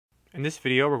In this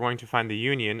video, we're going to find the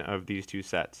union of these two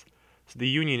sets. So the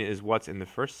union is what's in the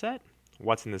first set,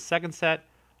 what's in the second set,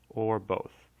 or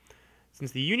both.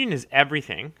 Since the union is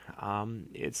everything,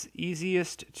 it's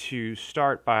easiest to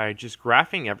start by just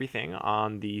graphing everything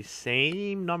on the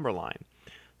same number line.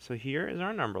 So here is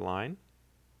our number line.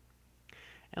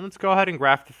 And let's go ahead and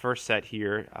graph the first set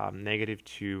here,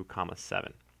 -2,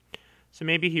 7. So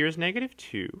maybe here's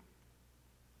 -2,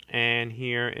 and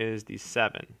here is the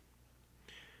 7.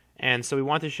 And so we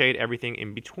want to shade everything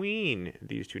in between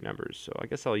these two numbers. So I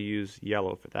guess I'll use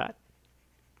yellow for that.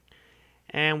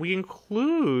 And we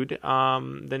include the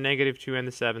 -2 and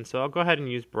the 7. So I'll go ahead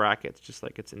and use brackets just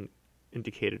like it's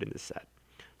indicated in the set.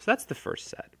 So that's the first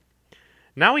set.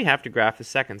 Now we have to graph the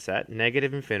second set,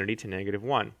 -infinity to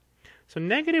 -1. So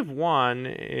 -1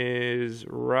 is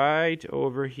right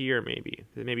over here maybe.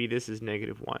 Maybe this is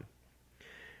 -1.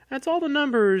 That's all the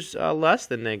numbers less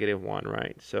than -1,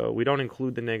 right? So we don't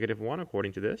include the -1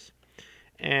 according to this.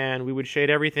 And we would shade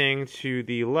everything to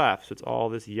the left, so it's all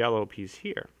this yellow piece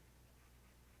here.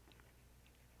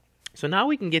 So now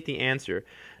we can get the answer.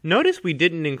 Notice we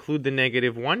didn't include the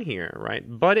 -1 here, right?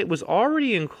 But it was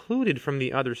already included from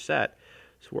the other set.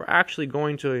 So we're actually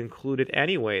going to include it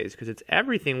anyways, because it's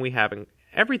everything we have,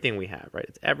 right?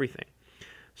 It's everything.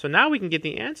 So now we can get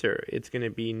the answer. It's going to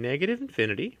be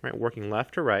 -infinity, right? Working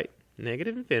left to right,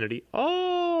 -infinity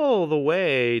all the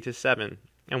way to 7,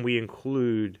 and we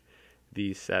include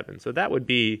the 7. So that would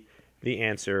be the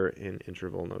answer in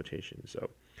interval notation. So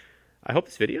I hope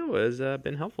this video has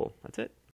been helpful. That's it.